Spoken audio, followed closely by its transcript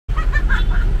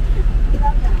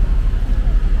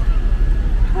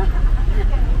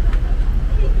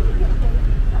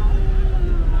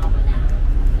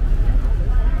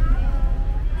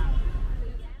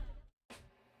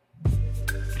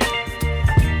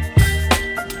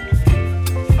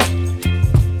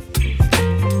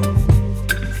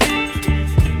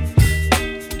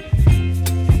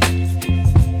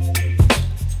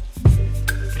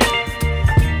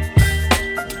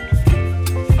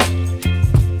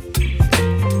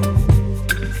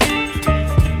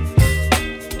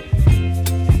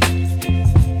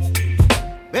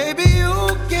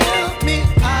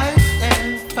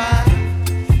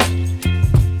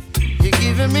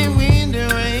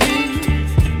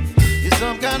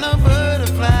kind of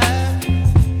butterfly.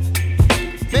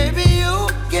 Baby, you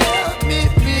give me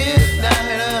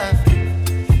midnight.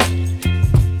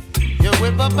 You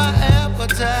whip up my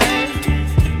appetite.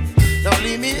 Don't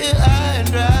leave me here high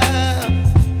and dry.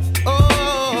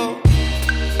 Oh,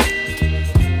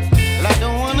 well, I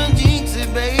don't wanna jinx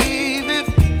it, baby,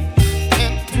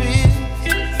 and twist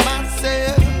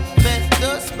myself at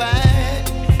the spine.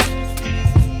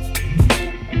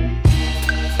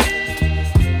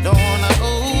 Don't wanna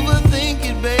overthink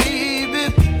it, baby.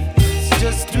 It's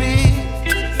just twist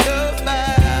your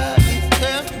body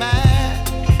and mine.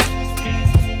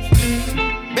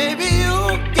 Baby, you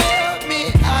give me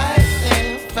ice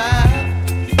and fire.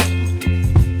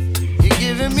 You're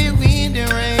giving me wind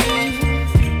and rain.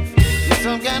 You're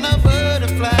some kind of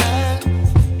butterfly.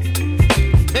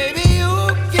 Baby, you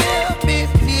give me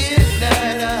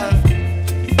midnight.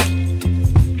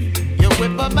 You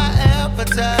whip up my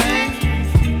appetite.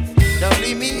 Don't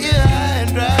leave me here high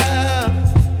and dry.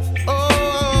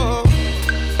 Oh,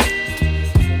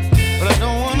 but I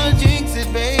don't wanna jinx it,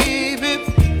 baby.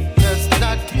 Let's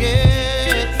not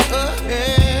get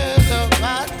ahead of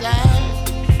my time.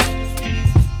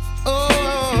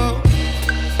 Oh,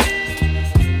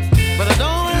 but I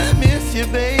don't wanna miss you,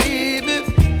 baby.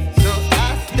 So I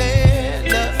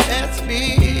stand up and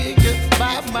speak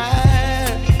my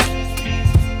mind.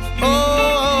 Oh.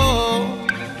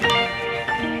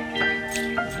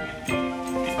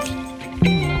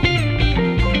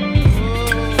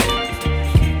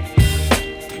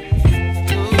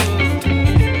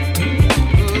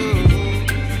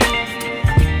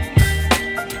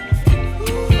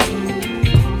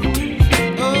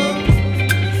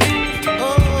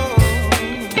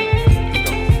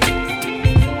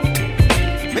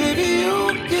 Baby, you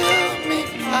give me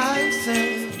ice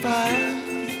and fire.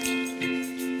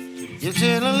 You're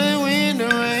channeling wind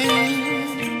and rain.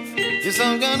 You're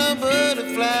some kind of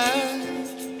butterfly.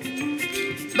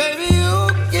 Baby, you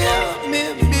give me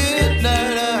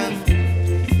midnight.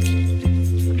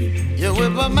 You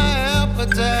whip up my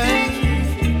appetite.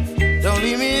 Don't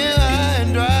leave me here high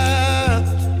and dry.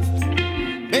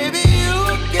 Baby, you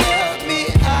give me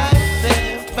ice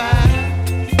and fire.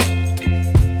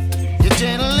 You're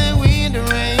channeling wind and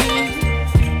rain.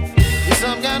 You're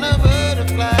some kind of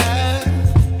butterfly.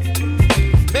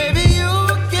 Baby, you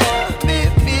give me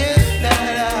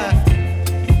midnight.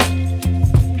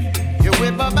 You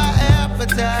whip up my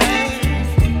appetite.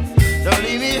 Don't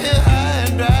leave me here high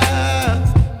and dry.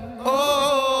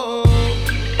 Oh,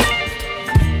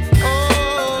 oh,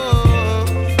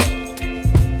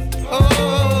 oh,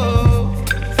 oh,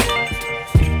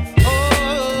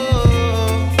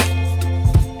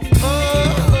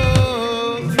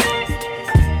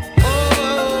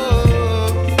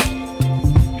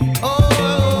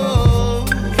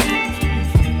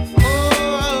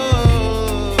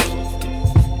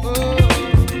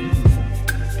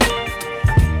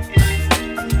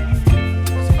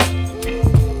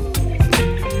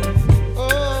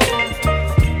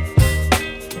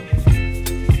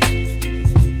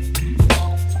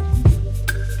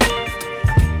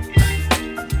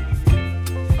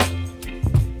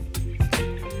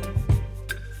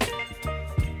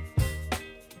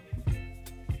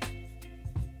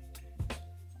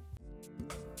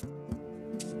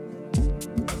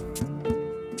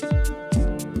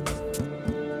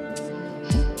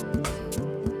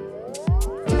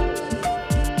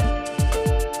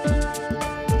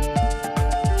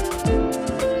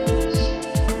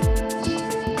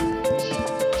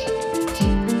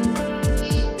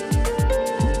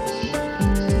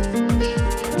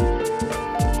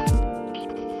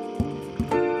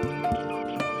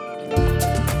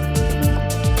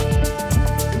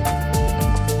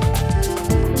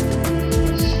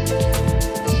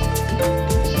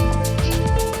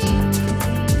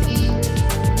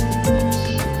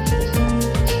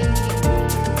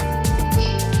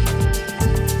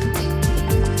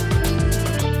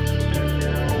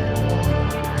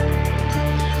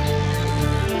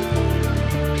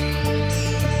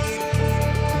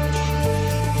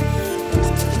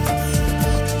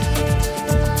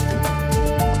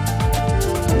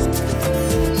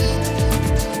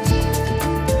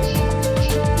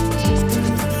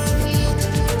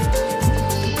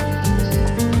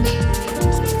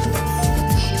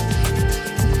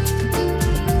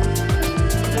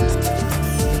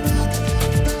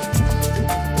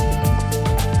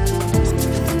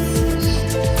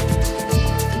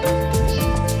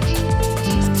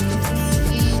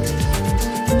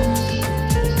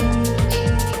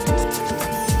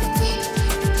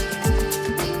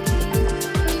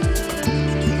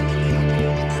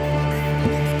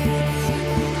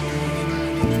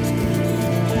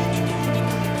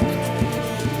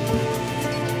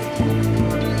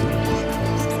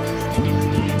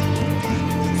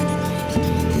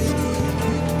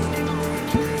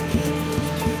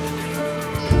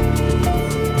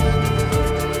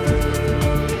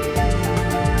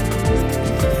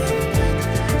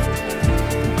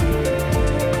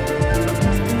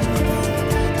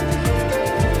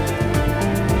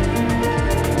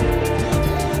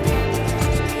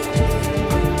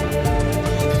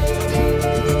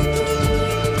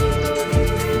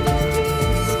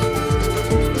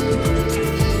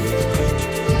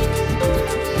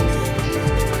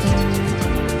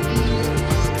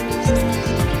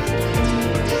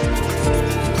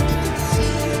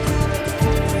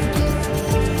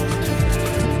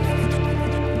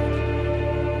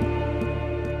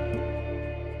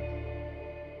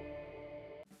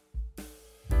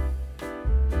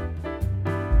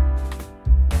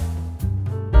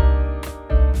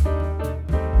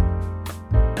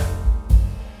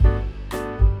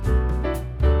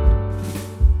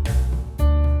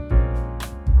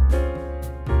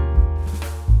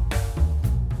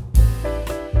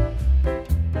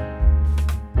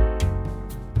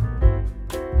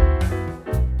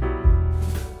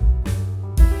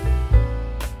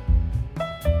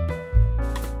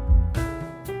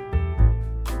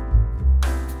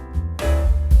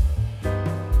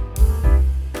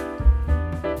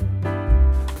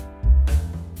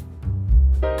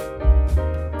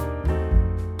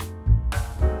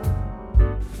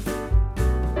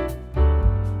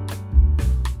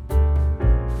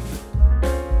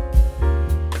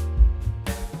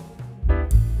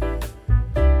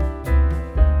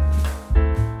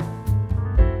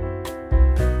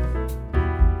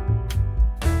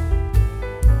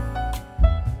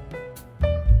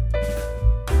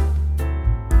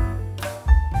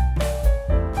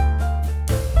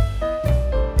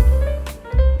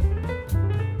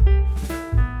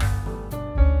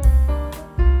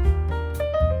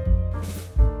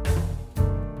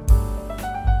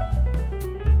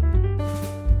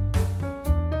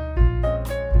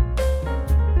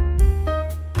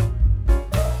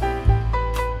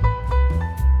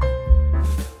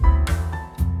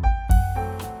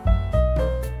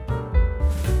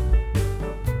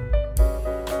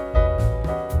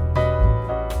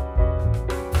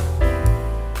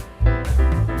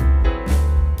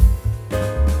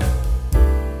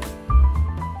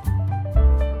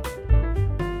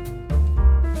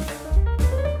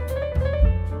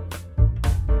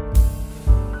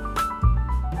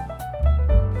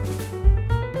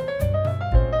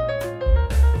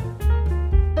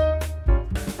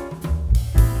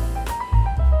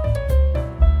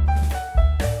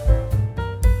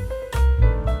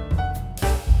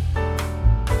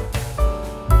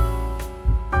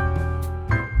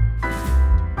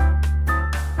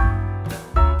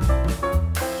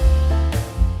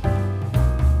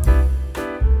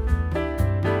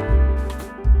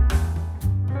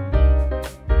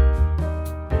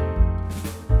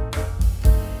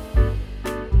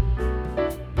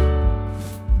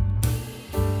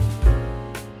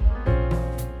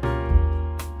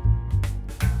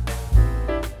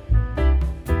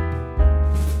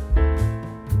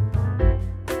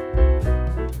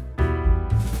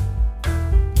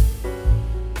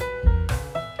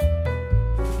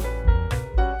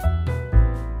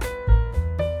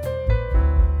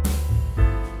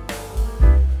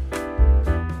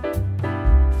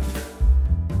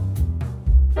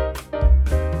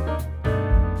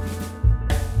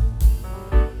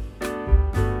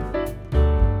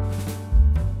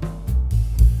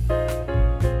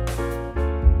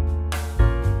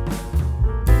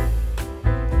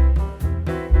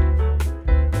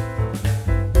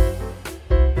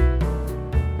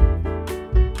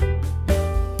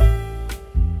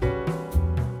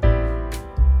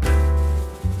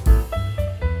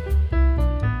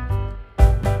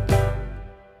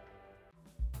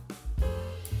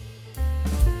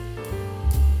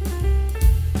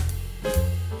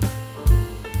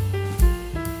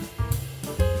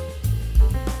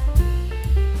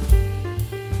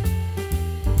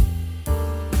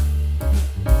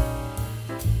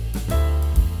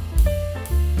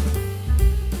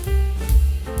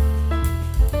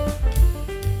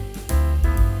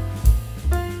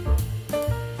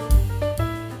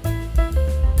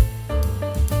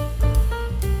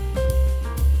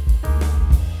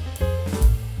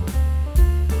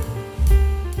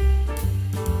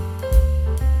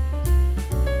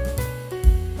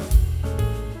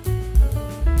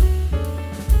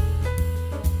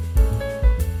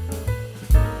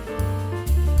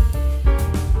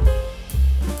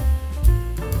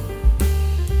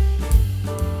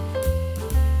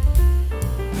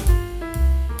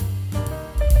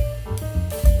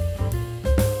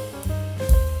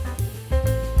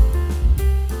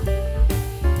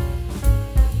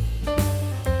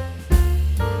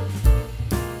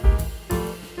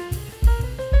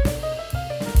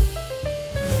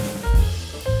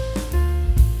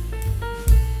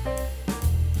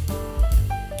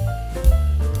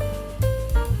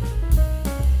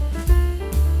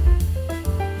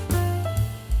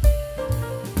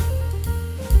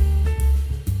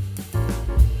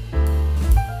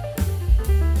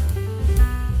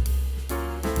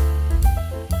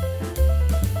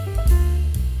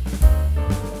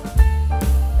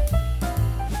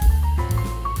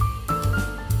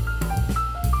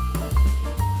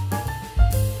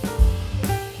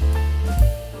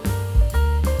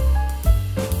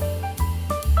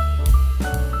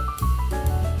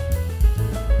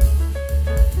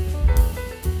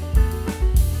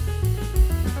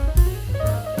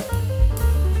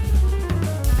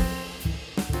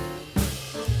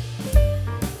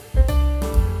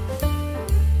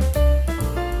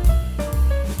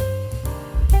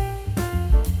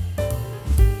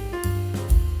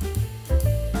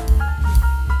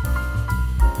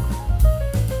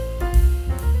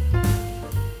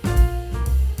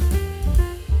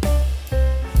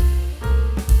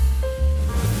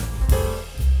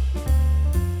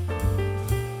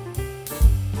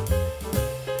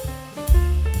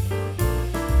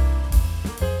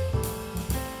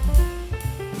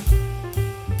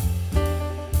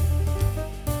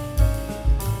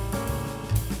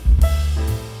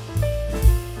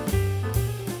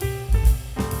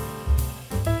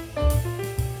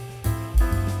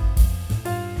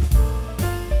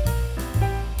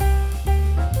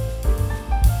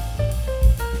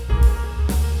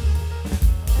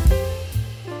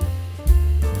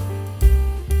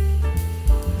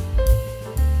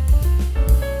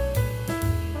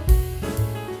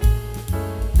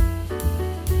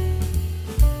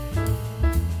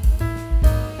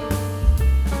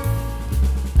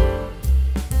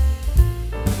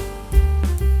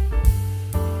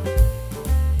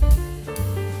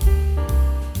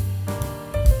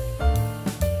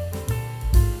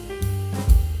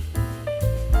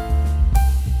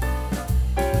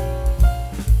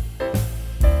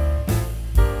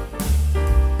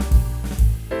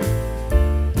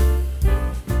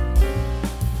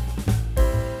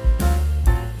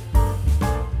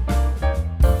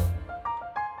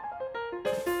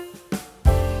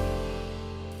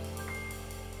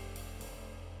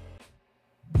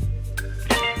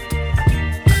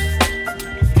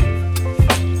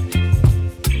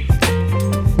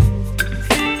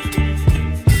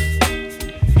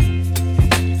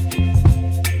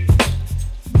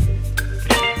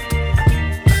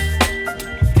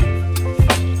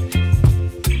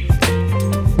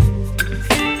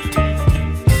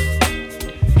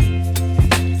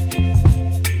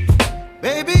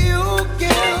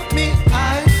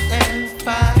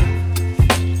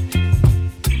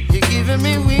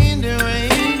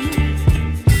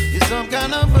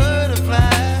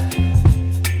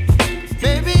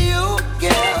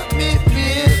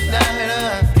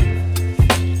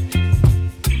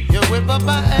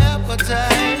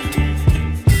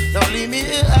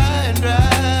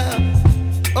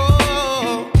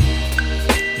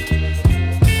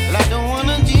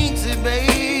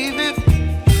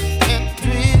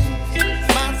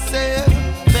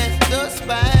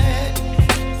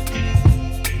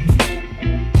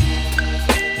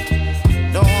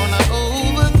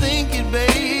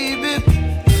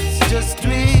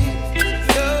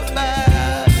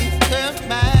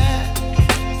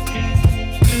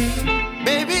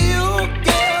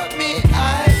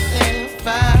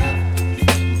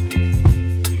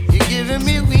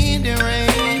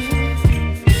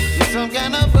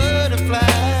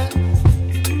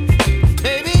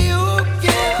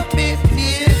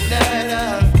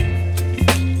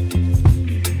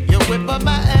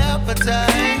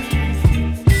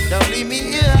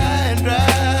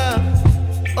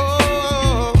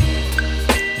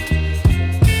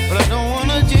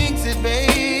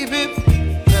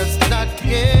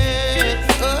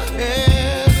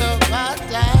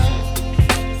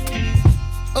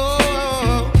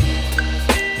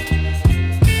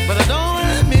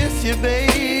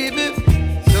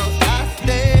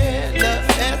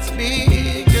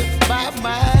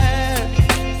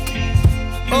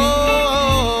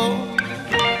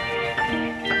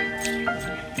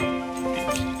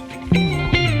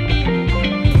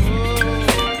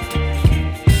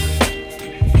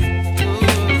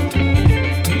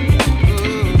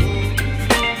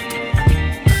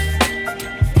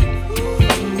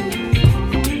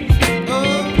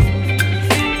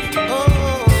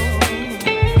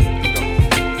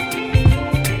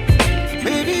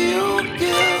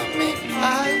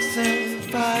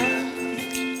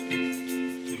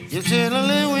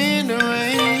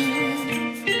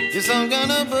 You're some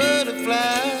kind of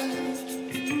butterfly.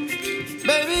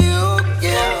 Baby, you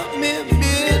give me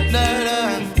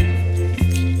midnight.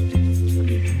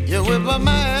 You whip up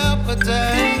my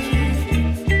appetite.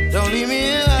 Don't leave me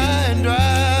here high and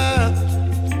dry.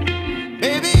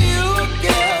 Baby, you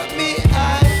give me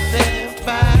ice and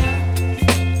fire.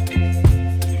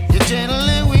 You're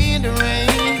channeling wind and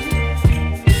rain.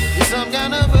 You're some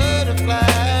kind of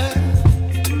butterfly.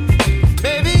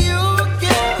 Baby, you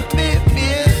give me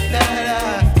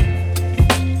midnight.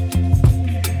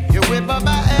 You whip up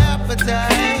my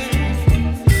appetite.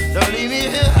 Don't leave me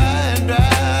here high and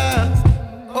dry.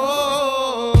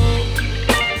 Oh.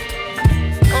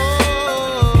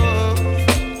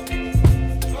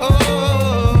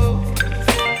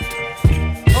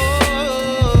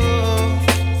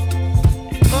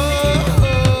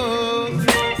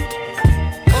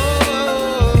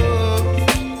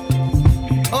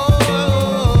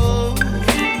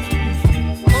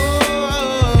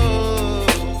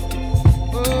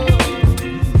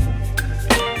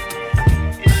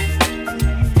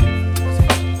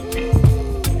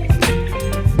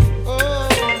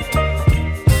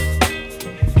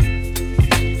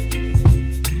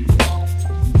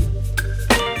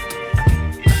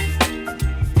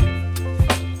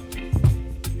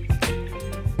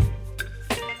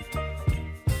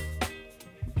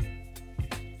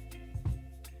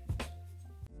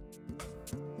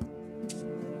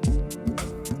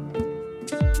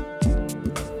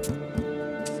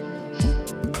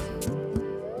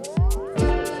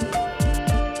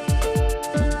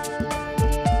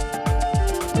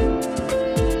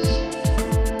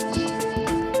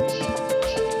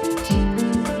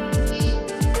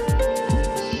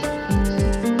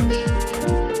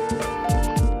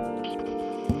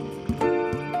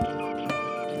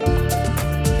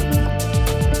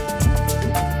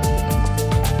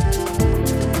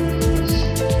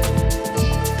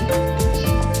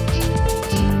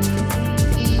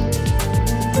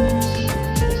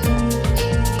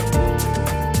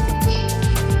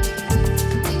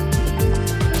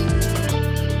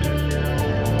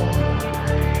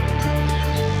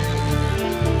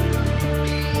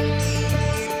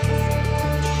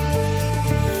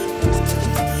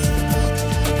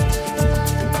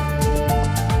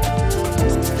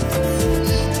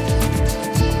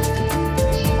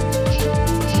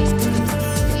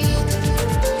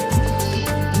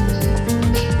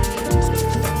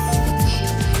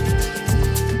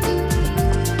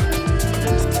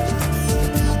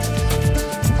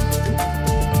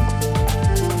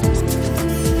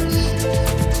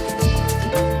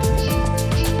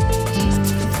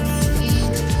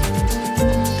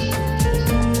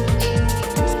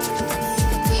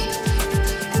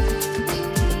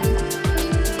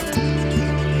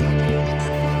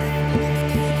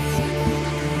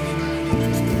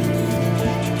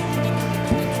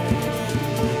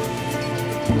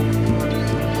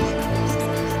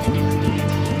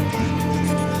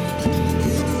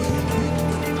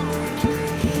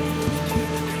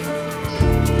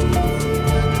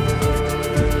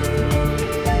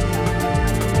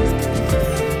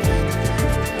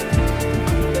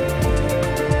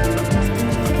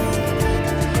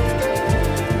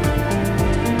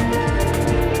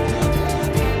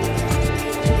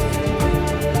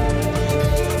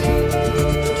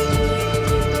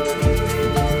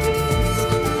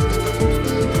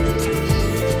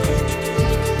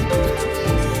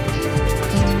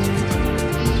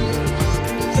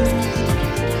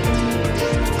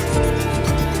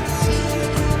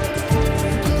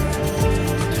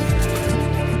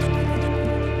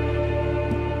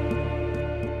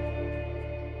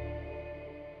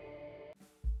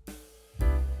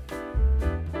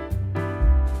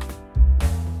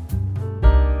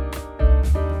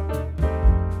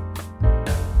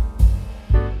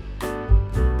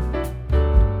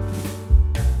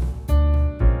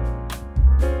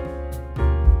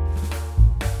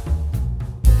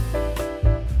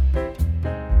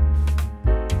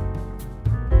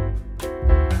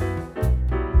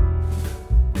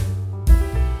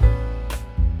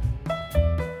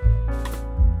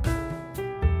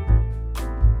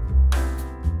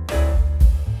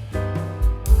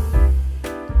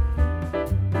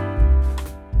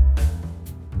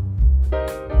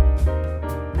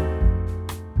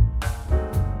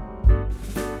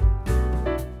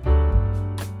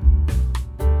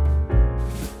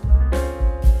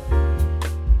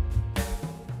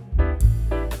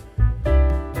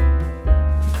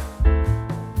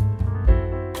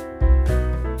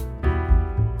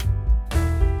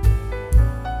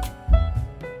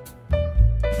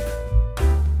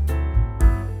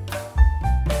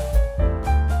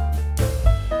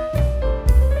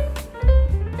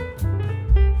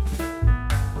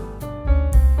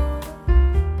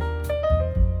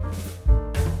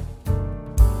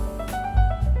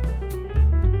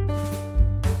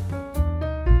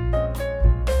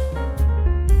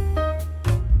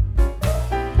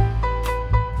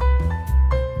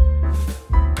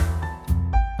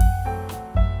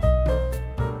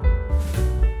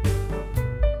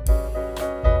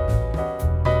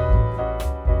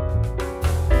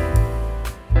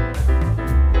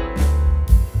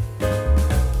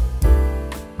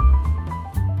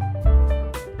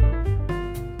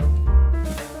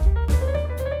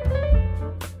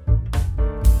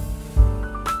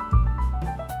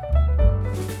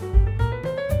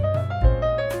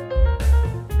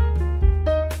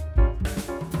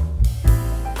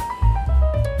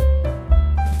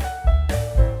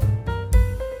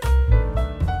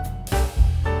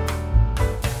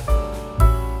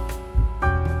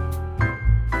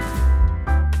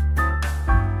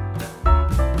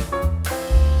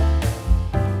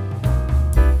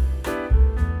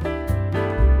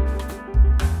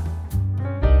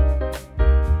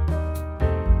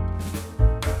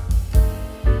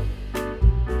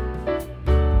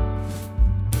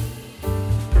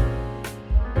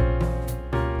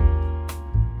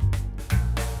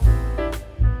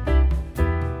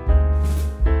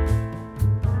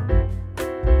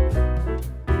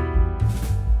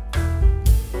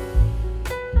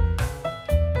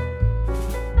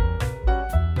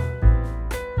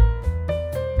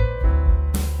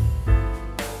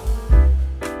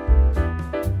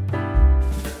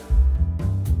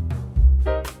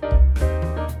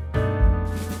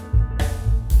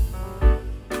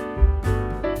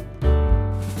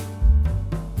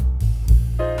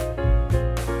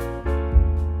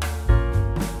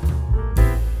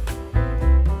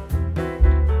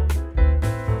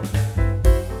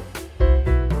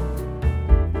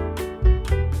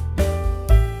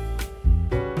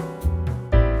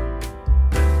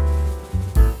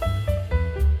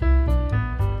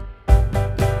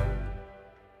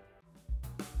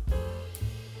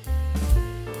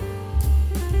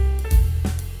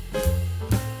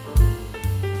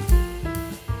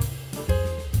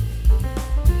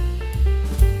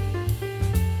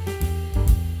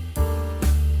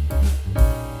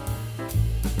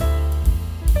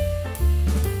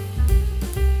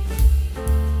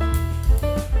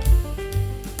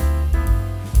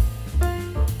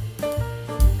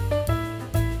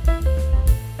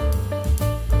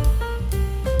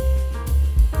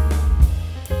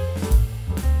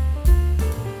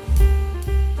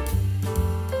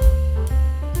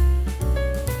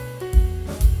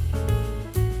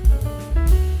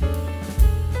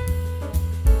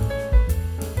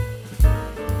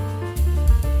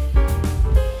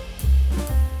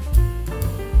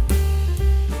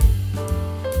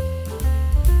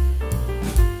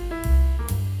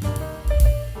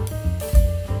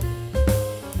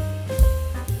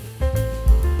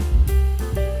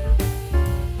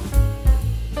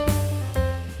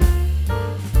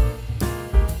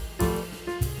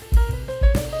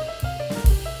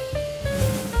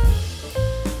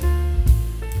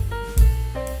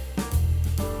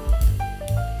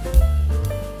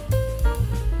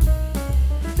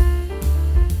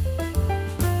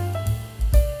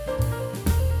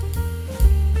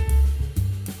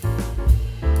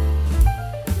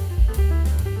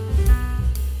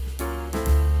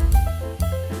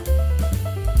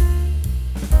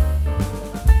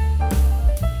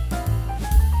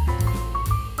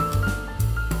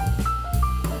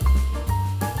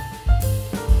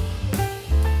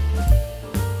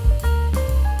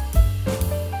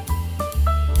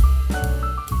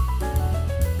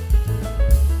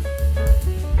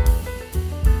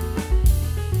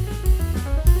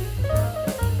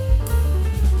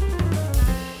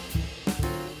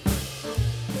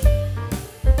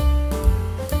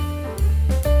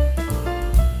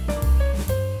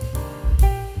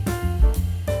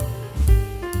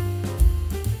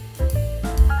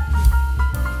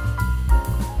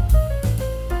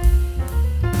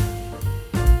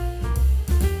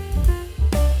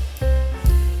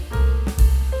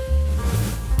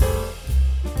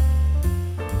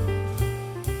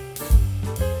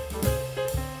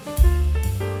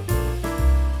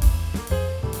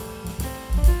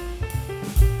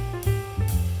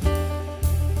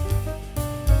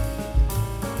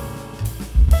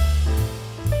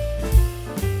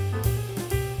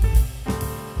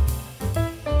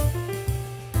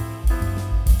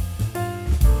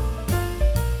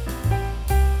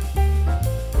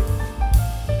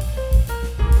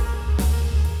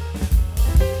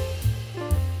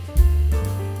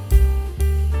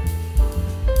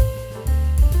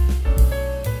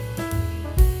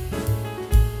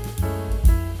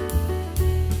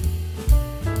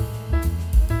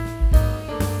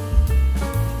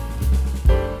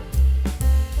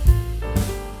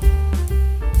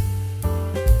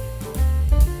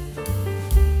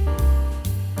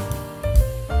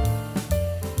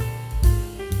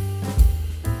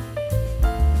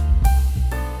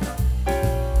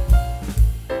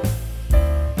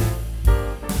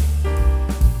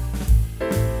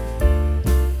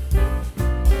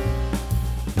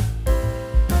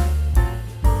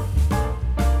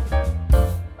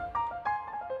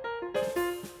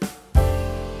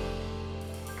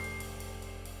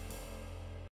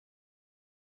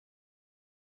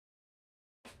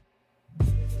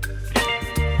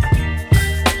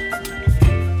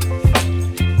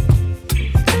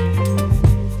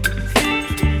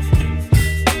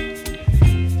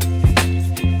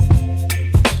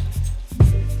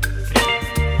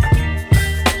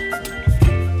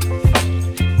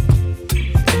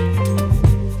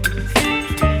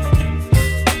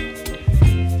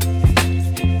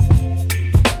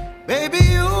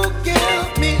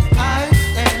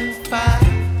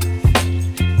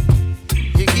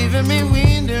 giving me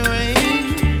wind and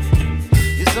rain.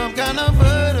 You're some kind of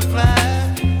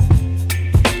butterfly.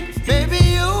 Baby,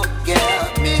 you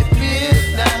give me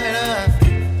midnight.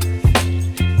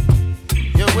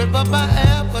 You whip up my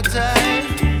appetite.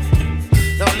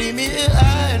 Don't leave me here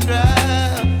high and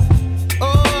dry.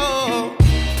 Oh,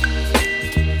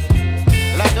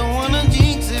 well, I don't wanna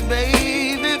jinx it,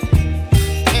 baby,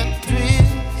 and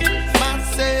twist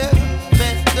myself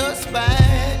at the spine.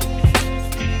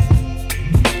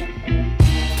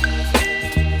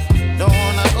 Don't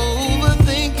wanna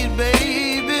overthink it,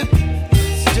 baby.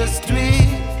 It's just twist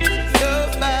your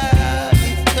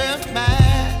body and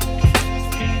mine.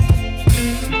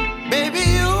 Baby,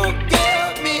 you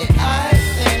give me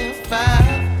ice and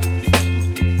fire.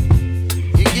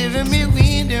 You're giving me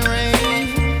wind and rain.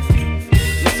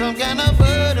 You're some kind of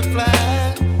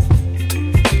butterfly.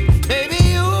 Baby,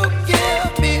 you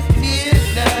give me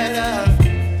midnight.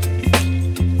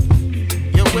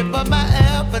 You whip up my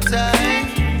appetite.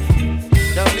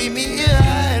 Don't leave me here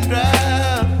high and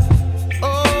dry.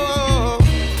 Oh,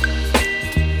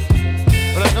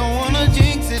 but I don't wanna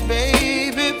jinx it,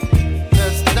 baby.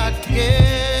 Let's not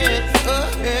get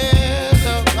ahead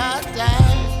of my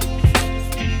time.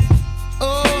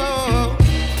 Oh,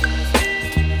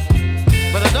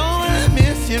 but I don't wanna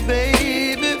miss you,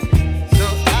 baby. So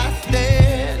I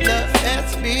stand up and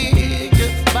speak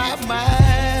my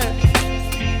mind.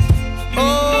 Oh.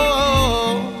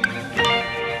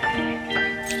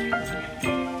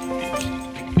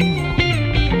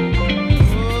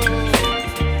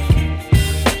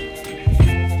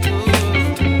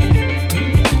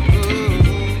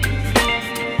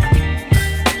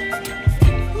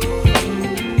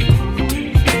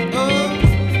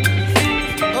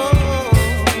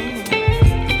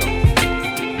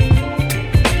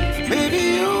 Baby,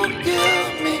 you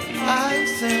give me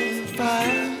ice and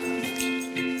fire.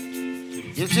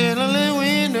 You're chilling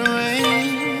wind and rain.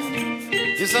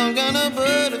 You're some kind of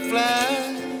butterfly.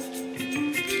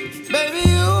 Baby,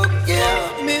 you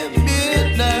give me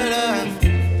midnight.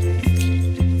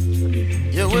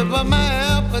 You whip up my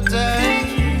appetite.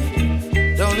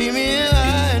 Don't leave me here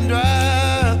high and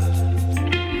dry.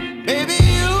 Baby,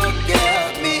 you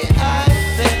give me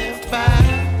ice and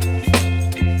fire.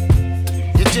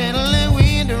 You're channeling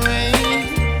wind and rain.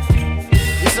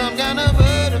 You're some kind of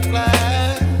butterfly.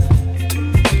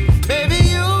 Baby,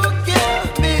 you give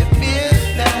me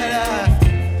midnight.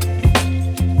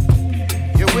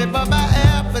 You whip up my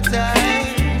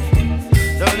appetite.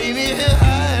 Don't leave me here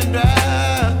high and dry.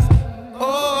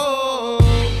 Oh,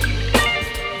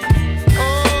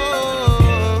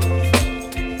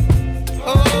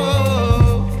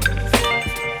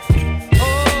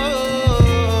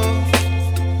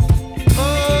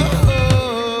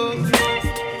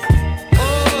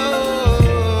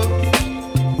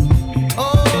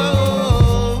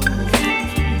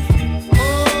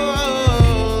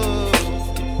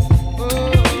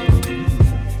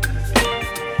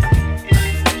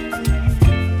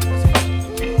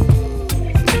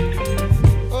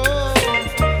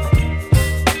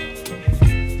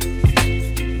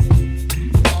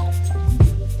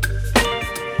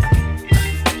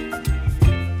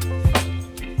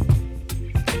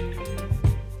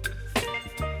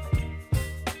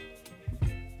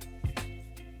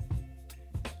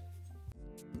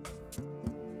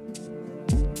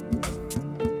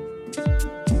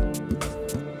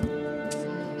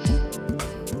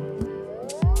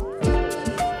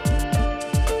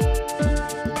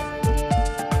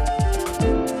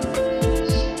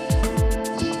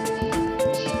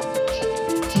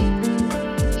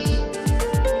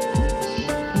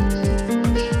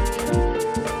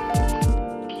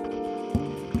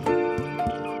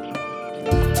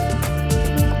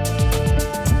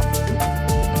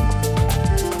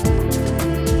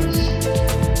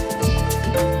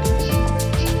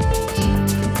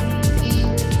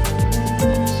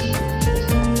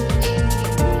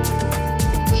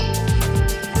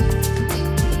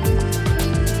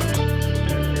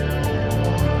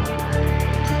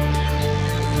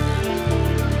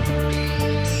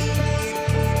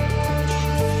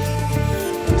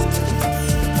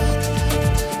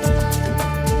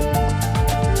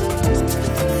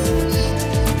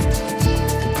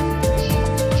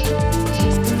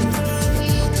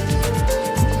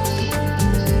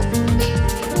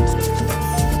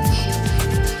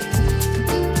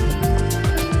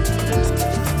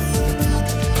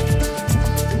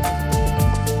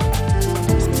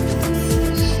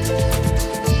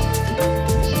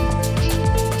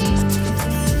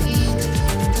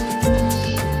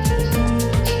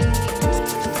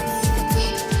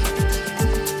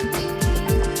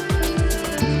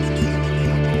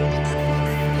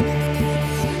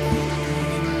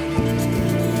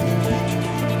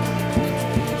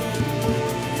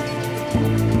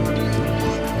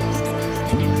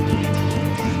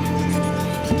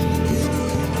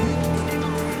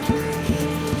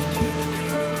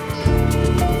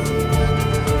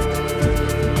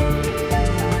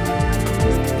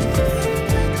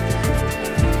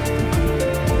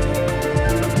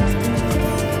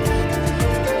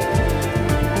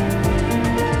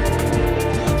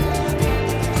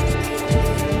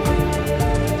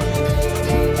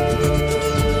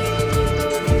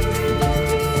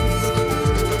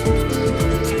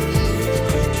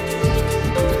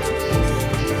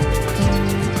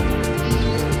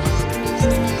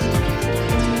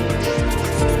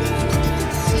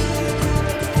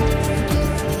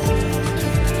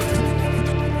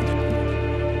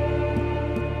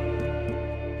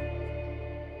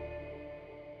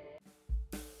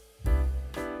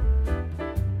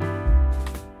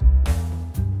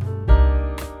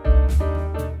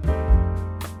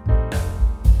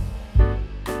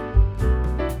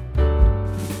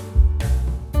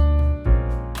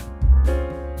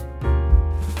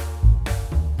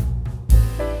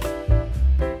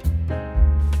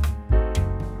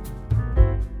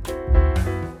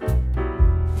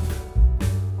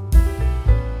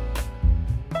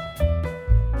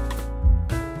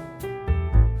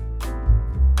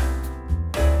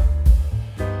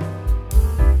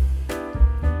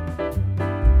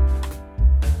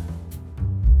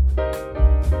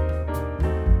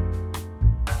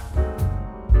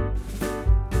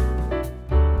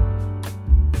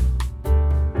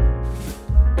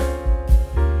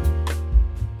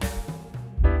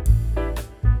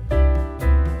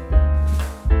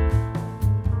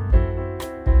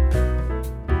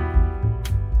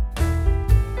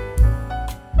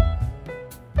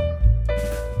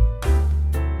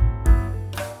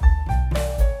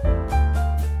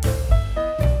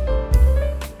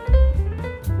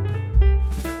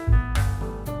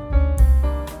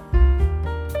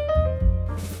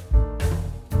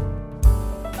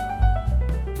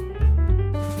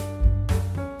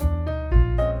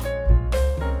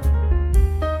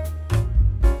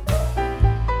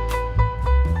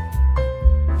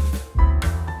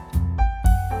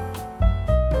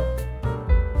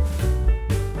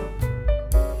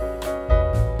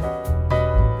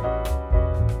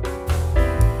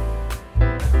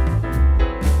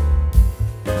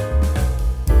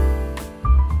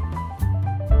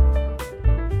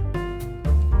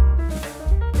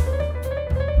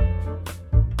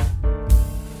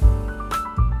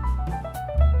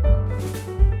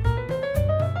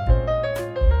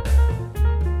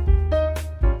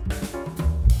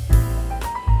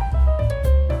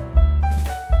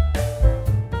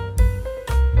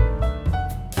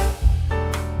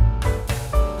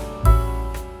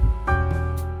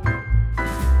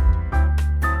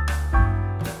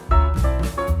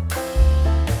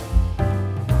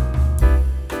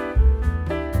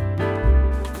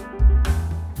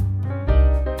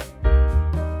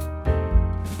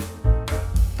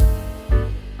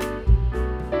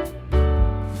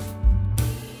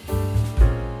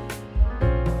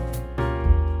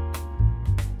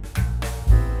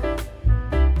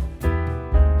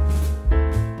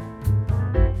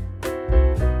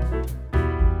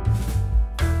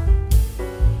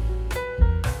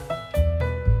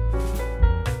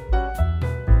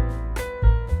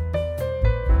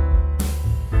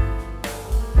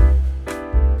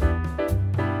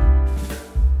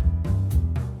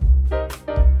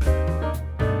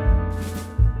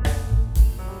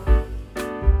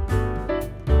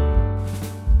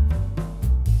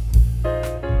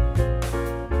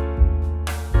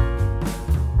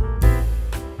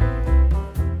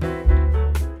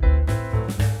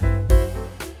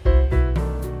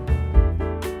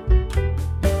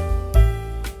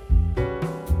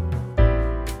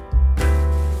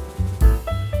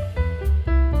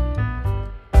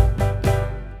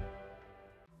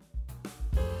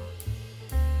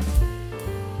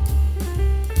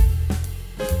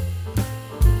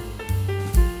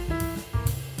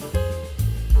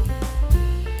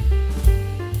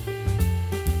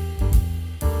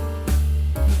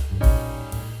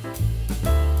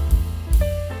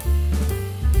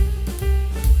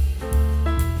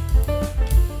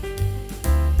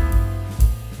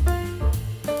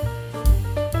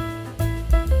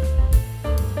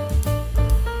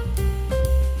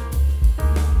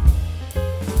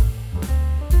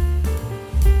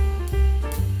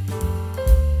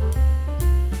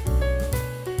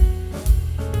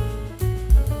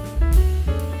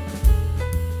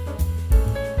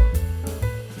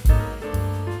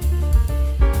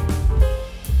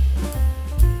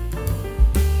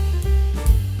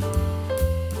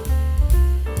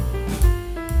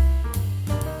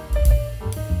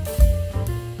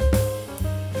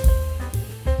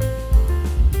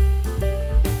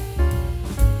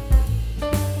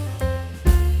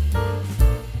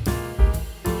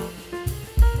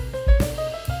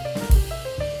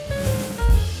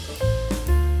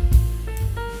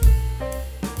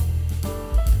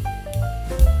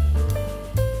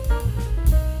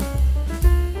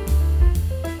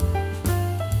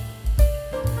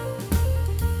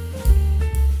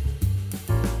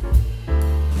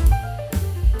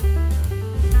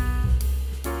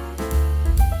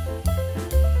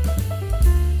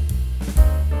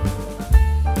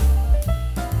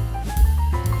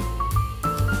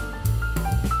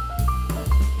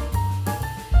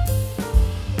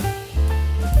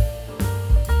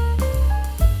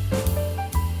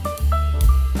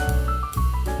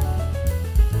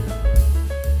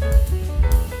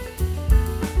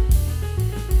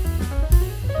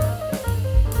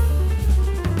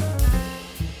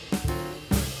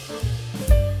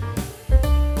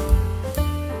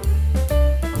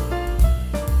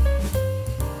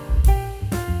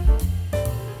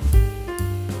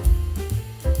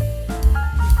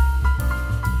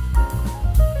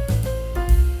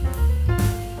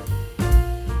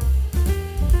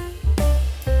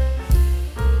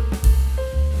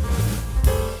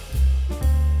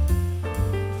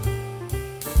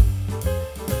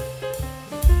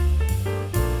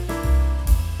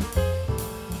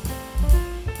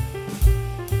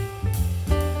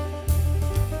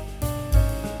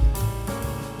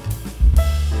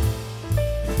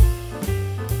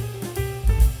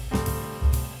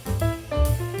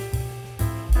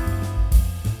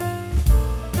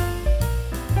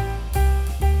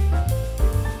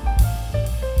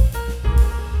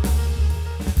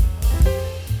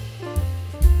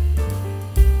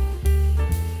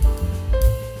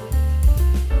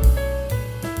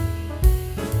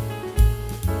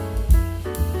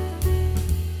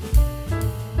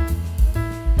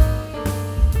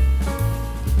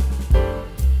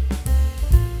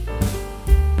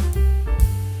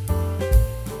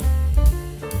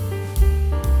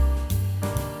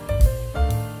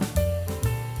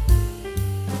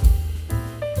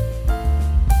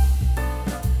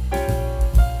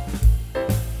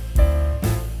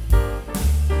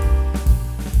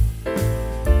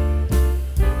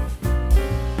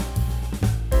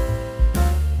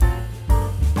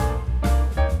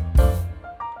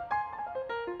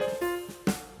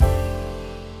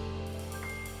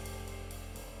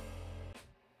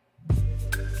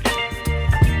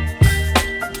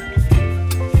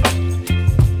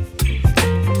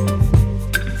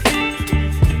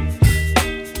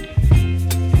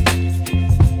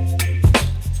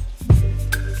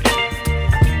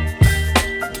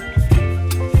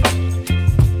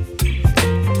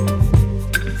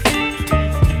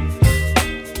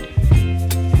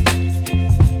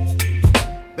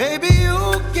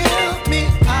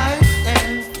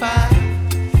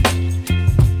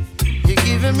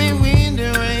 giving me wind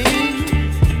and rain.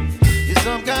 You're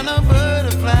some kind of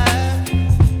butterfly.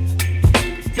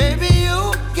 Baby,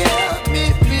 you give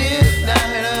me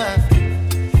midnight.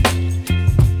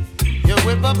 You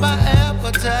whip up my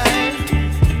appetite.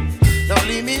 Don't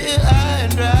leave me here high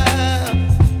and dry.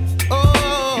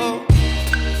 Oh,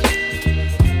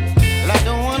 well, I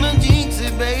don't wanna jinx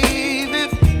it, baby.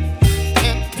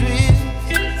 Can't twist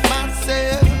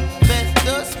myself at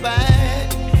the spine.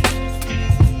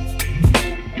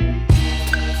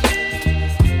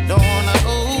 Don't wanna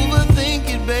overthink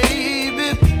it, baby.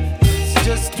 It's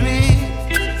just twist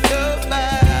your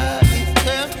body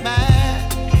and mine.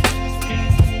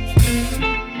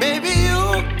 Baby, you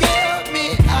give me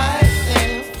ice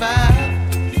and fire.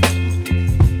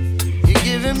 You're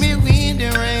giving me wind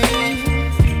and rain.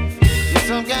 You're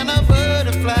some kind of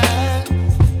butterfly.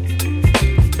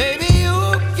 Baby, you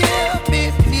give me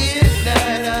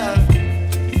midnight.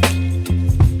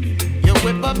 You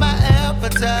whip up my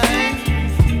appetite.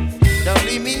 Don't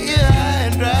leave me here high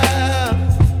and dry.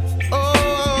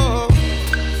 Oh,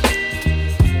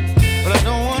 but I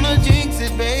don't wanna jinx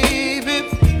it, baby.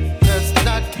 Let's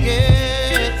not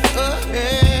get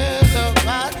ahead of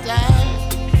my time.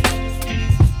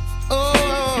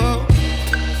 Oh,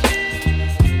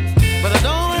 but I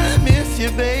don't wanna miss you,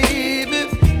 baby.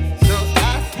 So I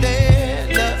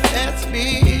stand up and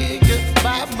speak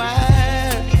my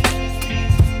mind.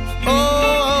 Oh.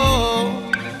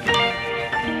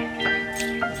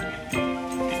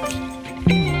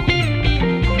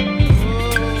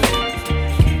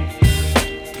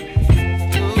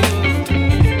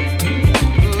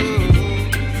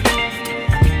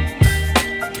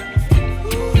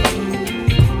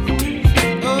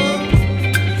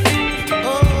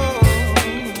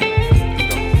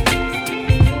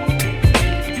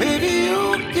 Baby, you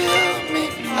give me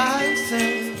ice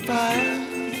and fire.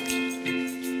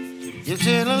 You're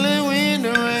chilling wind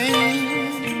and rain.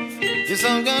 You're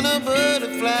some kind of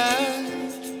butterfly.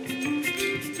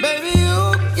 Baby, you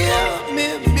give me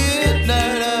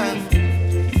midnight.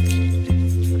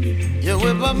 You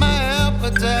whip up my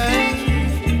appetite.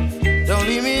 Don't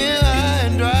leave me here high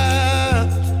and dry.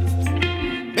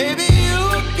 Baby, you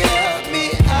give me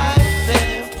ice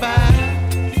and fire.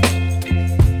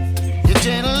 You're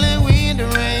channeling wind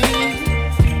and rain.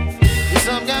 You're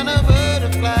some kind of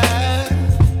butterfly.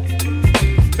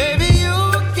 Baby, you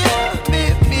give me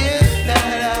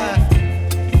midnight.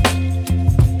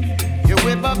 You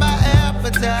whip up my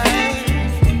appetite.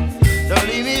 Don't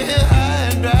leave me here high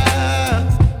and dry.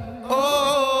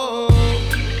 Oh,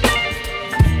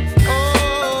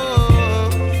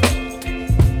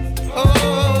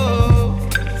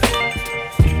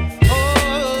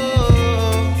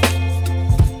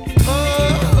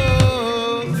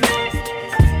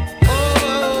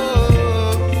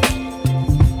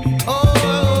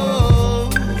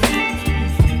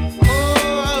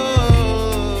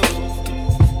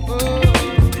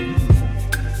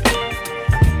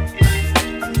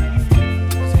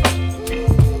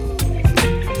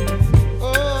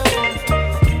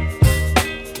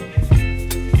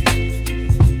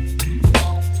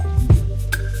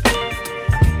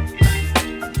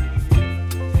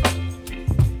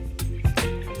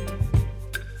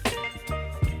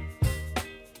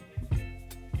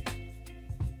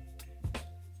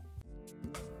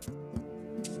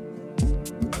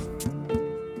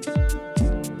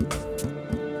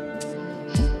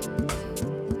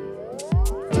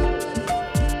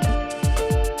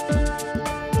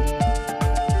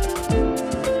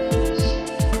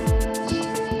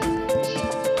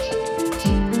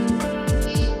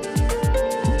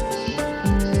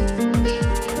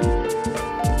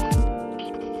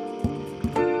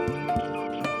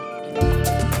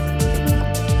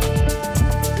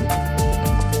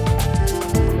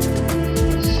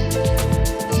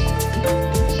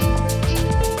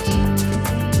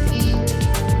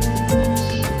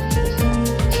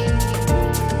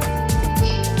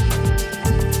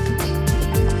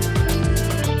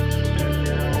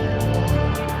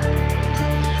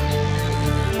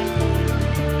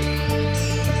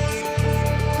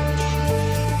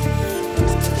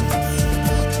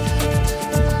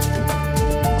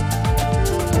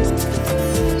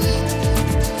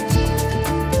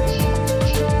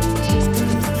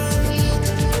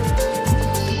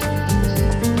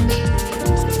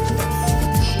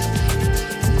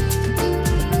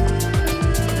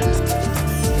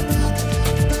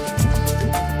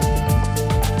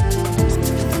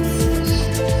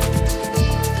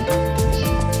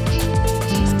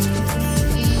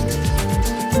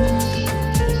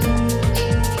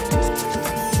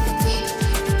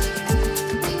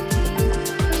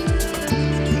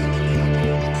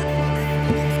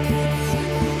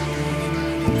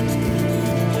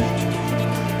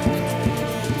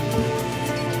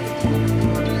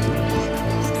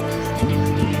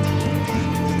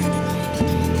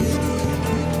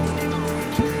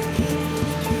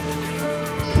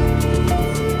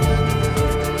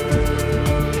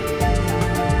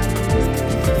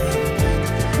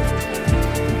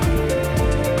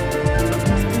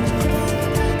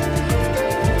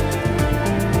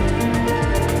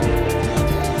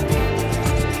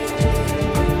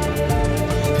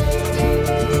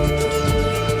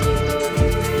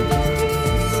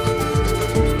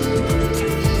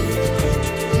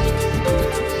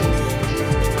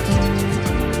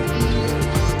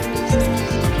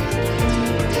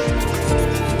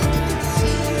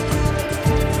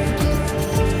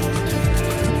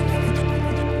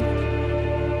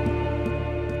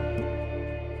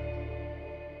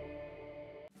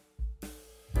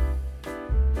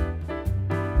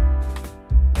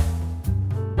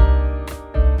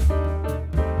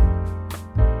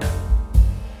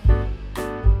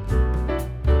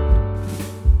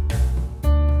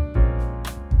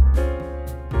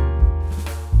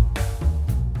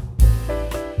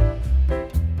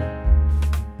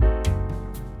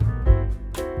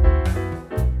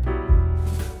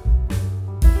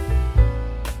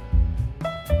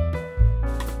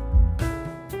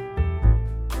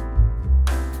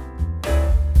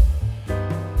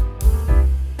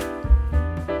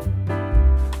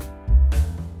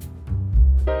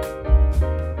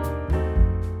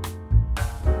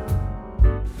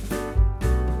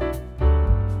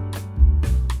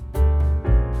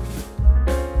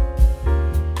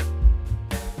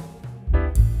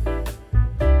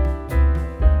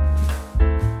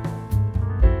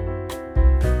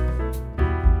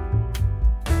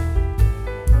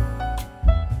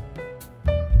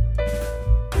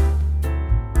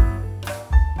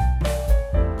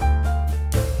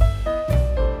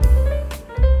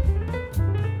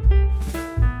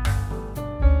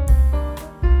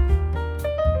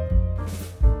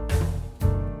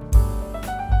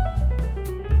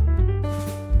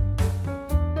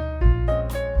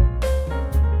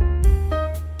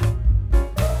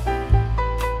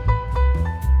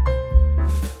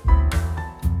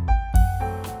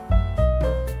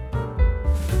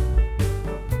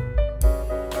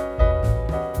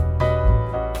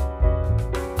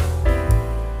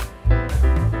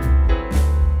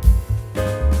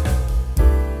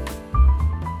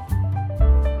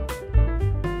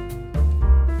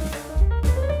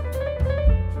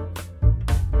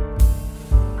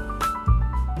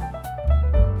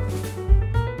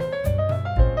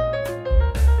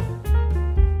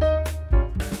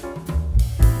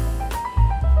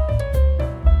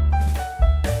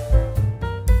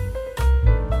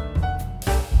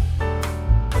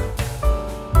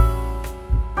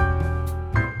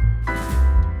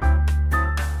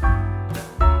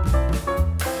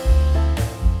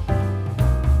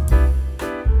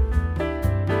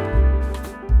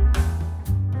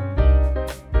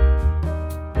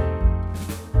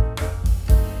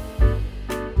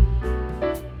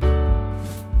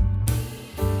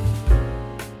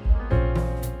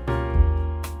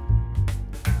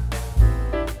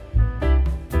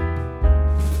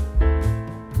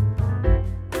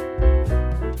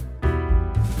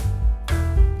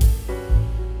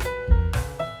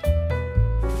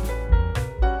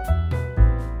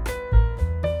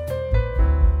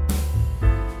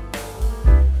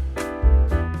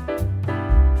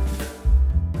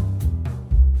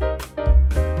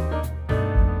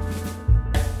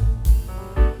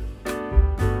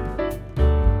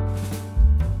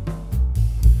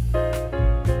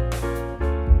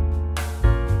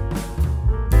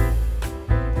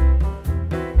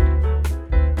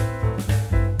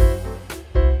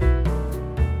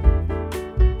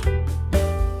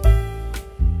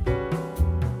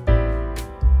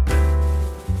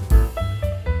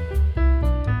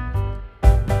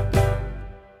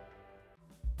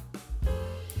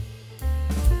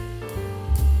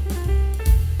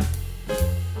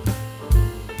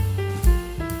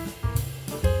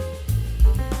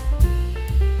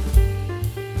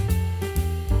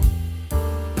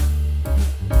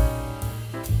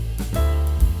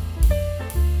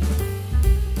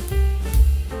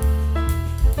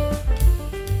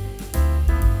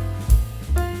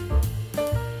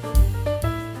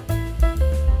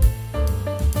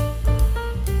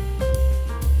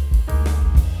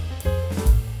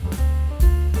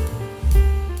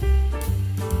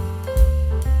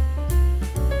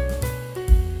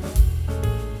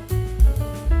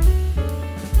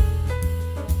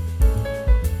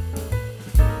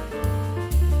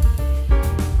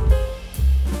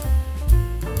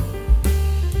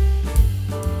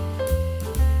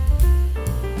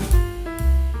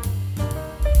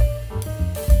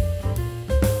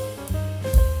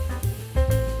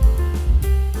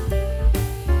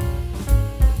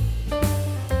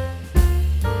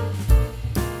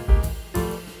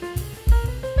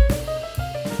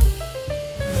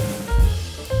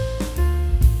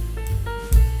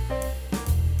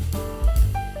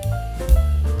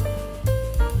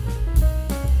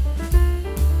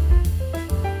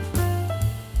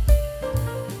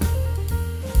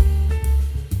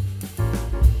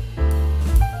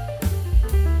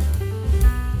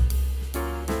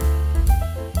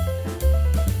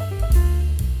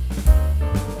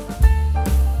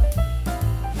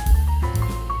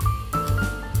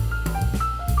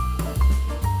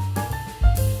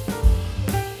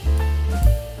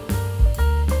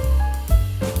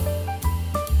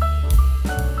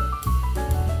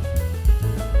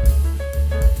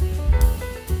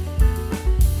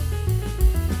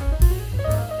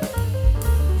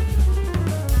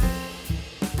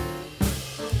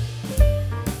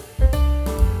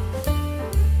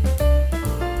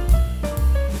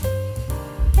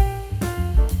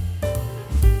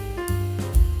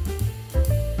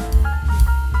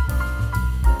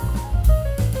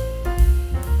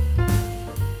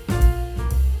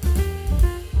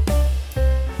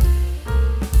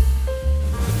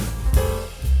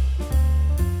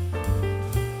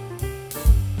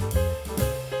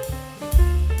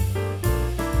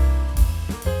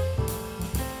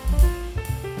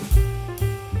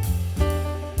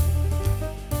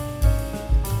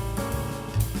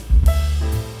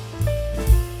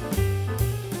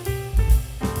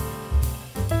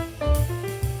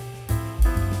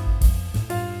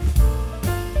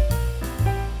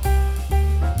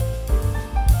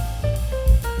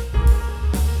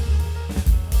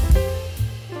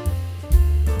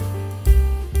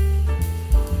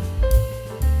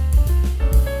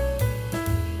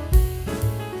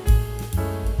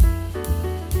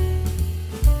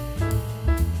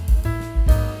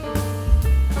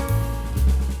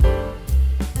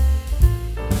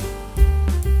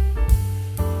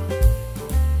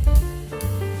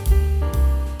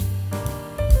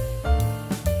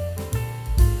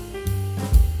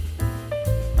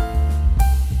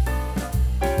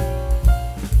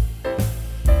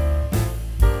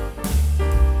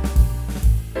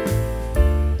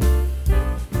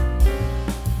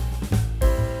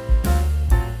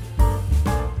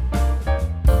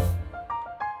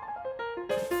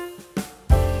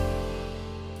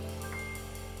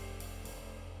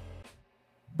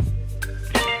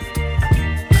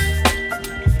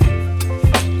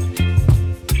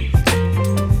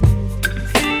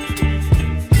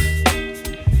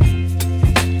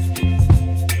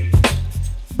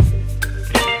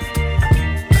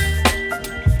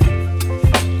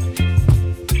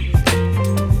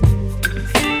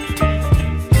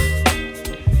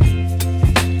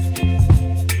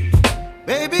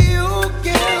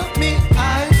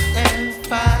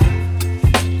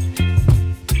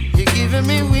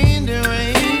 me wind and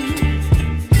rain.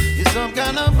 You're some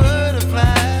kind of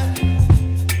butterfly.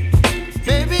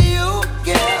 Baby, you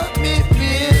give me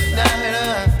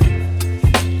midnight.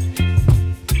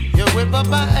 You whip up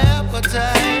my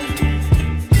appetite.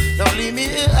 Don't leave me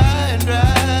here high and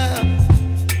dry.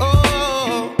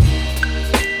 Oh,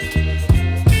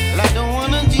 well, I don't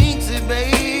wanna jinx it,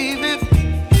 baby.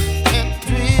 Can't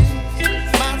twist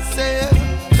myself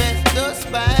at the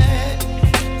spine.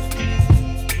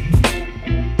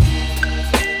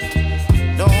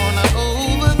 Don't wanna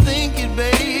overthink it,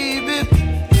 baby.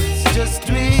 It's just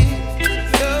twist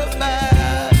your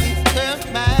body and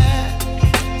mine.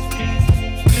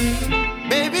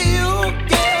 Baby, you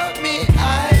give me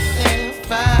ice and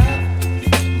fire.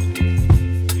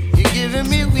 You're giving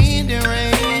me wind and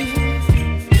rain.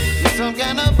 You're some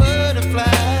kind of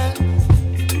butterfly.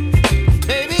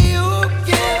 Baby, you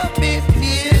give me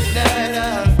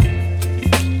midnight.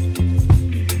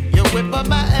 You whip up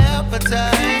my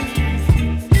appetite.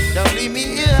 Don't leave me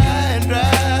here high and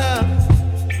dry.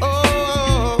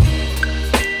 Oh,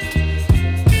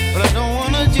 but I don't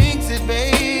wanna jinx it,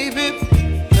 baby.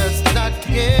 Let's not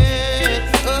get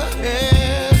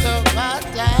ahead of my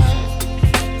time.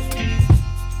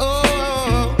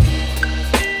 Oh,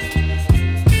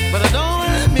 but I don't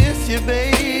wanna miss you,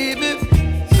 baby.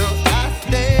 So I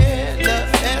stand up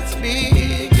and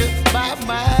speak my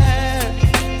mind.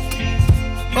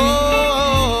 Oh.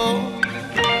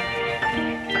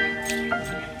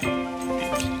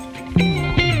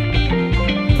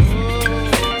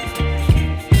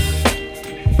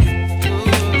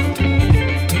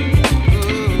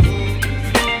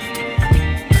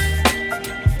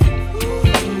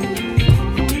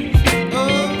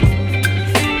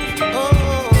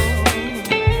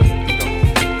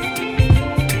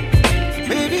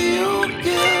 Baby, you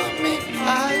give me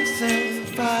ice and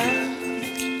fire.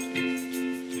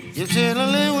 You're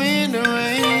chilling wind and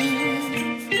rain.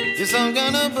 You're some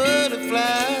kind of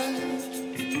butterfly.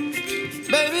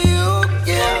 Baby, you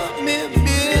give me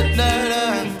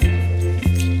midnight.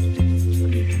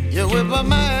 You whip up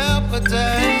my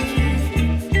appetite.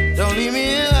 Don't leave me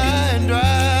here